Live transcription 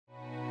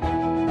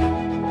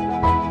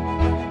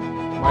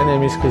My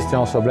name is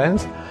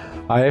Saublens.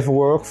 I have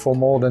worked for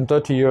more than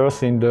 30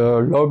 years in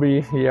the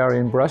lobby here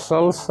in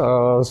Brussels,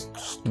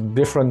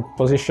 different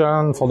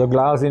positions for the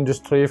glass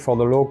industry, for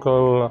the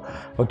local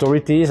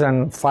authorities,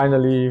 and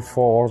finally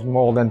for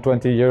more than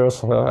 20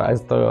 years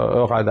as the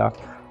Eurada,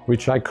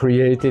 which I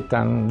created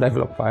and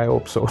developed, I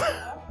hope so.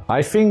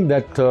 I think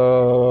that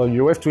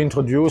you have to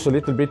introduce a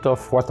little bit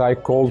of what I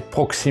call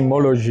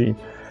proximology.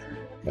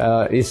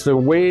 It's the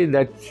way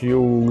that you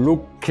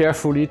look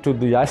carefully to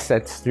the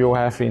assets you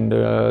have in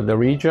the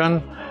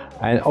region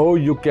and how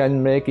you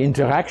can make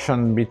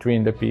interaction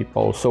between the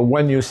people. So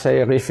when you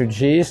say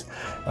refugees,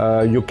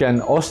 you can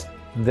host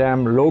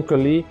them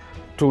locally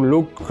to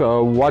look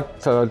what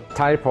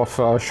type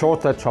of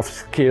shortage of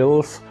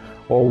skills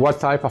or what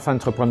type of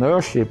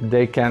entrepreneurship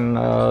they can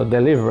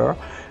deliver.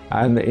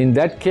 And in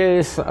that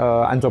case,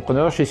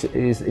 entrepreneurship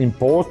is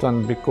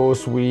important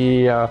because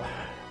we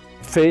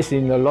face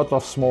in a lot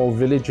of small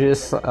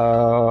villages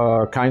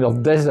kind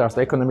of desert,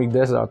 economic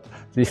desert.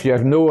 If you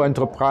have no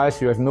enterprise,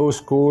 you have no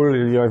school,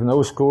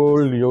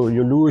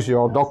 you lose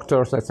your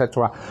doctors,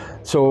 etc.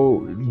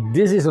 So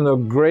this is a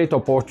great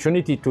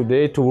opportunity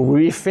today to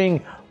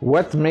rethink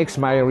what makes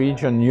my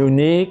region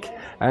unique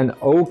and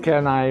how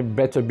can I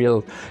better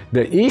build.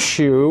 The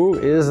issue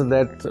is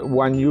that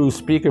when you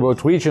speak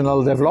about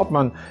regional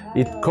development,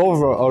 it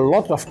covers a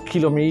lot of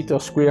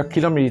kilometers, square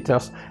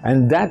kilometers,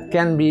 and that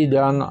can be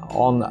done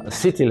on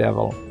city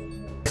level.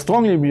 I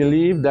strongly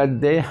believe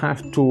that they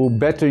have to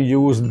better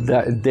use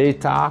the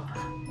data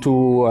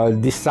to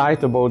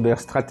decide about their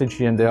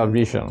strategy and their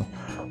vision.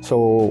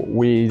 So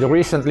we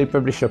recently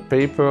published a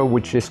paper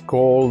which is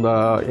called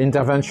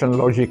Intervention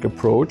Logic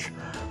Approach,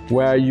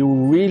 where you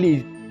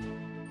really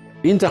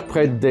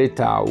interpret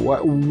data.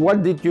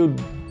 What did you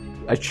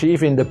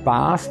achieve in the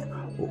past?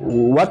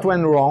 What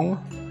went wrong?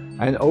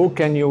 And how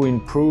can you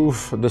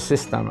improve the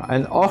system?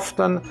 And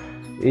often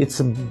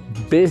it's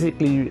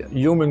basically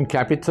human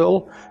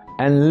capital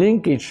and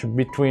linkage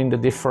between the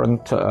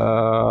different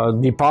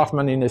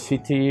departments in a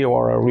city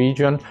or a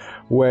region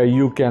where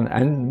you can,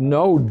 and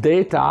no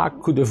data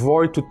could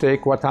avoid to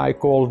take what I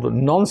call the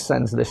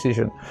nonsense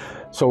decision.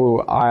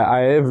 So I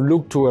have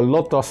looked to a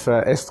lot of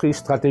S3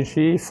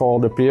 strategy for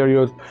the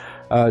period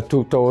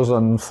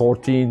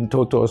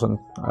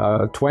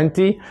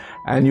 2014-2020,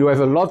 and you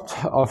have a lot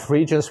of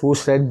regions who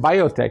said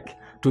biotech.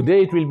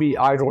 Today it will be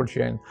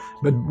hydrogen.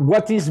 But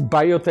what is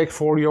biotech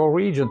for your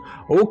region?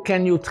 How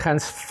can you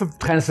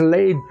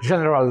translate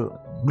general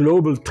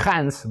global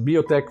trends,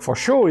 biotech for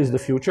sure is the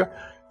future,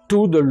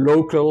 to the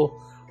local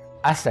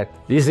asset?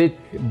 Is it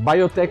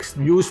biotech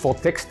used for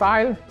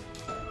textile?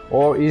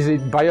 Or is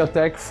it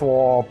biotech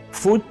for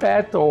food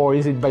pet? Or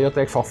is it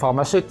biotech for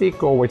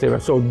pharmaceutical or whatever?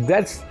 So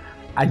that's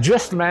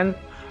adjustment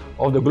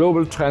of the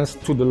global trends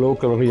to the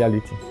local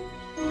reality.